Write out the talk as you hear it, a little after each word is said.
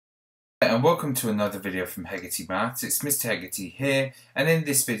and welcome to another video from HEGARTYMATHS. It's Mr. Hegarty here, and in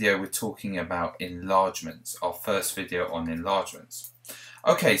this video we're talking about enlargements, our first video on enlargements.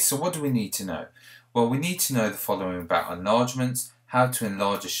 Okay, so what do we need to know? Well, we need to know the following about enlargements: how to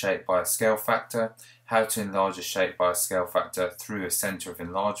enlarge a shape by a scale factor, how to enlarge a shape by a scale factor through a centre of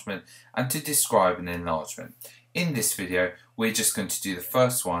enlargement, and to describe an enlargement. In this video we're just going to do the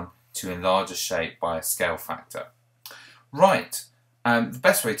first one, to enlarge a shape by a scale factor. Right. The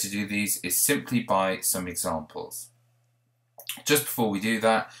best way to do these is simply by some examples. Just before we do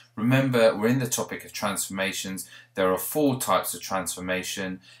that, remember we're in the topic of transformations. There are 4 types of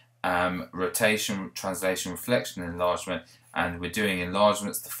transformation: rotation, translation, reflection, and enlargement, and we're doing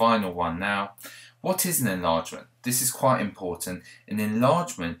enlargements, the final one now. What is an enlargement? This is quite important. An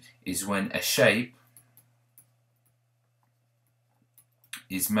enlargement is when a shape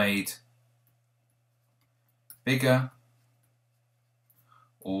is made bigger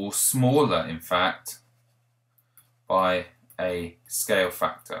or smaller, in fact, by a scale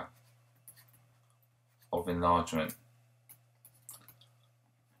factor of enlargement.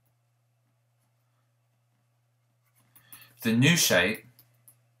 The new shape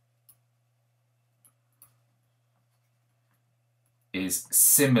is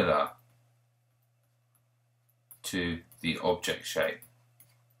similar to the object shape.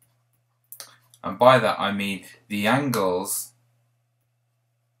 And by that I mean the angles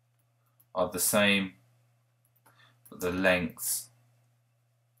are the same, but the lengths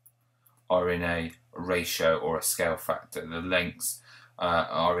are in a ratio or a scale factor. The lengths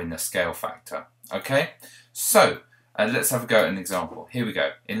are in a scale factor. Okay, so let's have a go at an example. Here we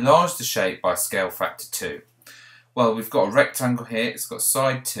go. Enlarge the shape by scale factor 2. Well, we've got a rectangle here. It's got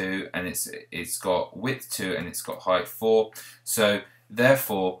side 2, and it's got width 2, and it's got height 4. So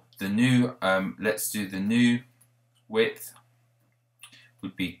therefore, the new let's do the new width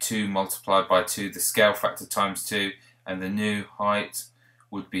would be 2 multiplied by 2, the scale factor times 2, and the new height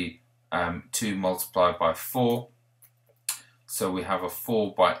would be 2 multiplied by 4. So we have a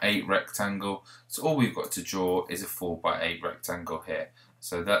 4 by 8 rectangle. So all we've got to draw is a 4 by 8 rectangle here.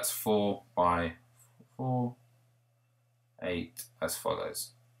 So that's 4 by 4, 8 as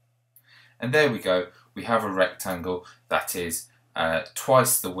follows. And there we go. We have a rectangle that is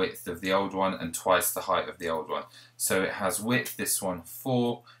twice the width of the old one and twice the height of the old one. So it has width, this one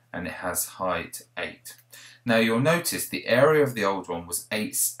 4, and it has height 8. Now you'll notice the area of the old one was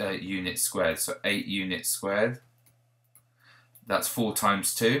 8 units squared, so 8 units squared, that's 4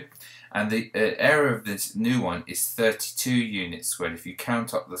 times 2, and the area of this new one is 32 units squared. If you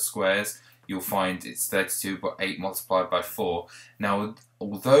count up the squares, you'll find it's 32, but 8 multiplied by 4. Now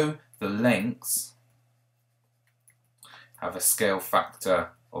although the lengths have a scale factor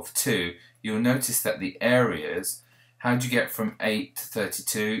of 2, you'll notice that the areas, how do you get from 8 to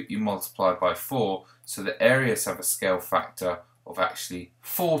 32? You multiply by 4, so the areas have a scale factor of actually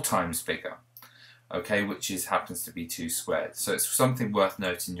 4 times bigger, okay, which happens to be 2 squared. So it's something worth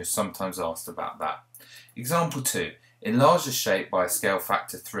noting. You're sometimes asked about that. Example 2, enlarge the shape by a scale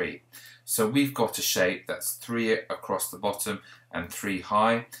factor 3. So we've got a shape that's 3 across the bottom and 3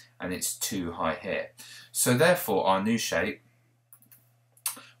 high, and it's 2 high here. So therefore our new shape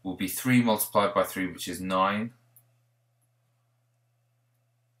will be 3 multiplied by 3, which is 9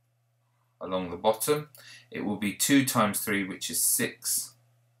 along the bottom. It will be 2 times 3, which is 6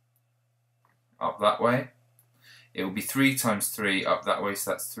 up that way. It will be 3 times 3 up that way,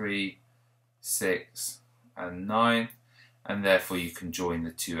 so that's 3, 6 and 9, and therefore you can join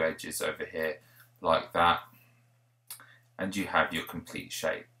the 2 edges over here like that, and you have your complete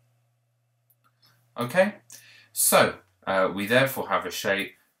shape. Okay, so we therefore have a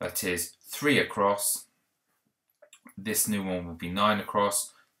shape that is 3 across. This new one will be 9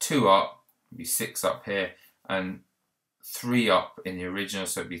 across, 2 up, will be 6 up here, and 3 up in the original,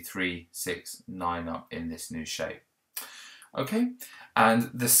 so it'd be 3, 6, 9 up in this new shape. Okay, and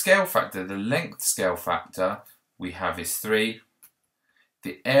the scale factor, the length scale factor we have is 3.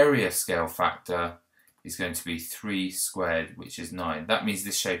 The area scale factor is going to be 3 squared, which is 9. That means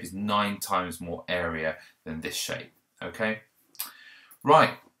this shape is 9 times more area than this shape. Okay,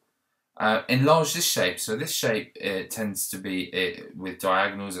 right. Enlarge this shape. So this shape tends to be with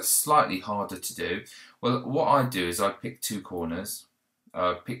diagonals are slightly harder to do. Well, what I do is I pick 2 corners.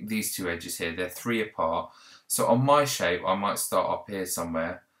 Pick these 2 edges here. They're 3 apart. So on my shape, I might start up here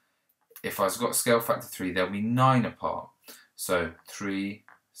somewhere. If I've got scale factor 3, there'll be 9 apart. So 3,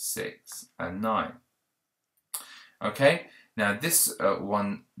 6, and 9. Okay, now this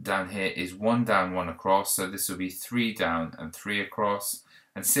one down here is 1 down, 1 across, so this will be 3 down and 3 across,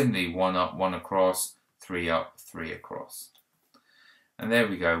 and similarly 1 up, 1 across, 3 up, 3 across. And there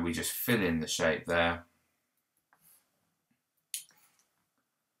we go, we just fill in the shape there.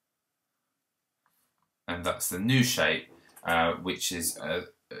 And that's the new shape, which is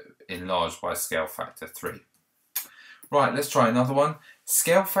enlarged by scale factor 3. Right, let's try another one.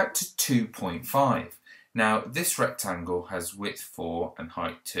 Scale factor 2.5. Now, this rectangle has width 4 and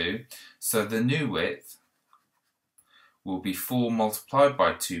height 2. So the new width will be 4 multiplied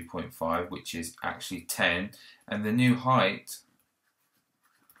by 2.5, which is actually 10. And the new height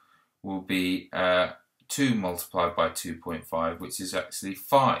will be 2 multiplied by 2.5, which is actually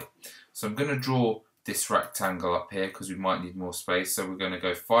 5. So I'm going to draw this rectangle up here because we might need more space. So we're going to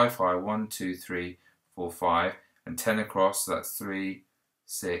go 5 high, 1, 2, 3, 4, 5, and 10 across. So that's 3,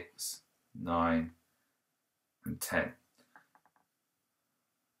 6, 9, and 10.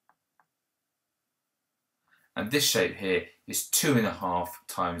 And this shape here is 2.5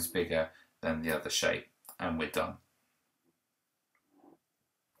 times bigger than the other shape. And we're done.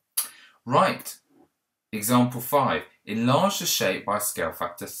 Right, example 5. Enlarge the shape by scale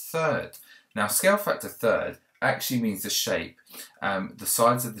factor third. Now, scale factor third actually means the shape, the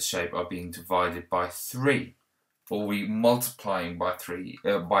sides of the shape are being divided by 3, or we multiplying by 3,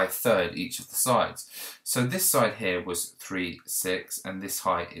 by a third each of the sides. So this side here was 3, 6, and this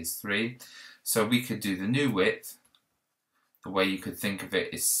height is 3. So we could do the new width. The way you could think of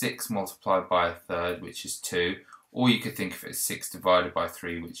it is 6 multiplied by a third, which is 2. Or you could think of it as 6 divided by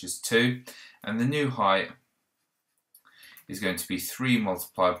 3, which is 2. And the new height is going to be 3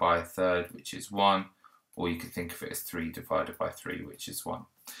 multiplied by a third, which is 1. Or you could think of it as 3 divided by 3, which is 1.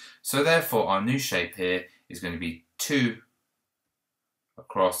 So therefore our new shape here is going to be 2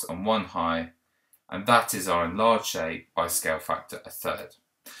 across and 1 high. And that is our enlarged shape by scale factor a third.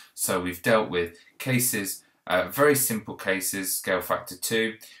 So we've dealt with cases, very simple cases, scale factor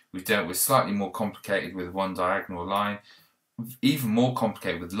 2. We've dealt with slightly more complicated with one diagonal line, even more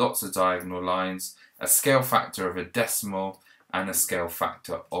complicated with lots of diagonal lines, a scale factor of a decimal, and a scale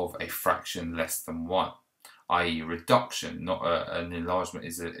factor of a fraction less than 1, i.e. reduction, not an enlargement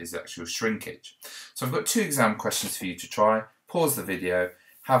is actual shrinkage. So I've got 2 exam questions for you to try. Pause the video,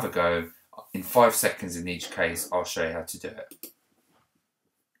 have a go. In 5 seconds in each case, I'll show you how to do it.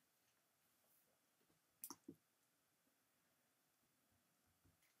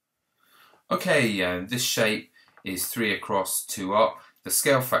 Okay, this shape is 3 across, 2 up. The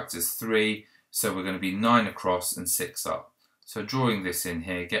scale factor is 3, so we're going to be 9 across and 6 up. So drawing this in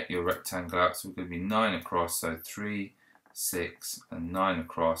here, get your rectangle out. So we're going to be 9 across, so 3, 6, and 9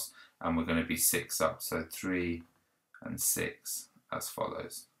 across, and we're going to be 6 up, so 3 and 6 as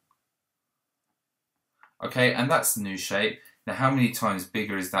follows. Okay, and that's the new shape. Now, how many times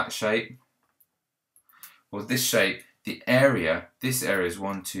bigger is that shape? Well, this shape, the area, this area is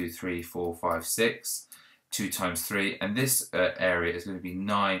 1, 2, 3, 4, 5, 6, 2 times 3, and this area is going to be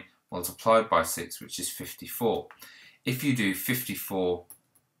 9 multiplied by 6, which is 54. If you do 54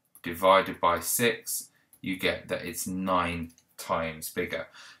 divided by 6, you get that it's 9 times bigger.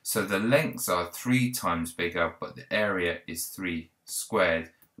 So the lengths are 3 times bigger, but the area is 3 squared,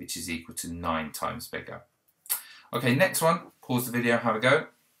 which is equal to 9 times bigger. Okay, next one. Pause the video, have a go.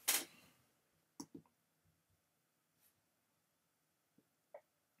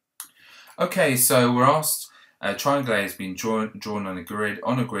 Okay, so we're asked, triangle A has been drawn on a grid.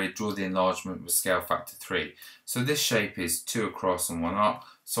 On a grid, draw the enlargement with scale factor 3. So this shape is 2 across and 1 up.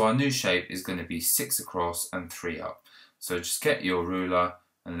 So our new shape is going to be 6 across and 3 up. So just get your ruler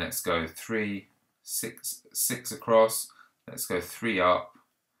and let's go 3, 6 across. Let's go 3 up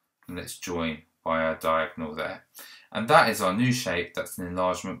and let's join by our diagonal there. And that is our new shape. That's an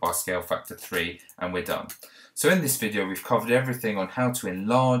enlargement by scale factor 3, and we're done. So in this video, we've covered everything on how to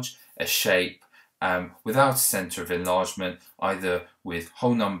enlarge a shape without a centre of enlargement, either with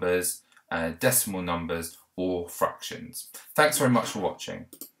whole numbers, decimal numbers, or fractions. Thanks very much for watching.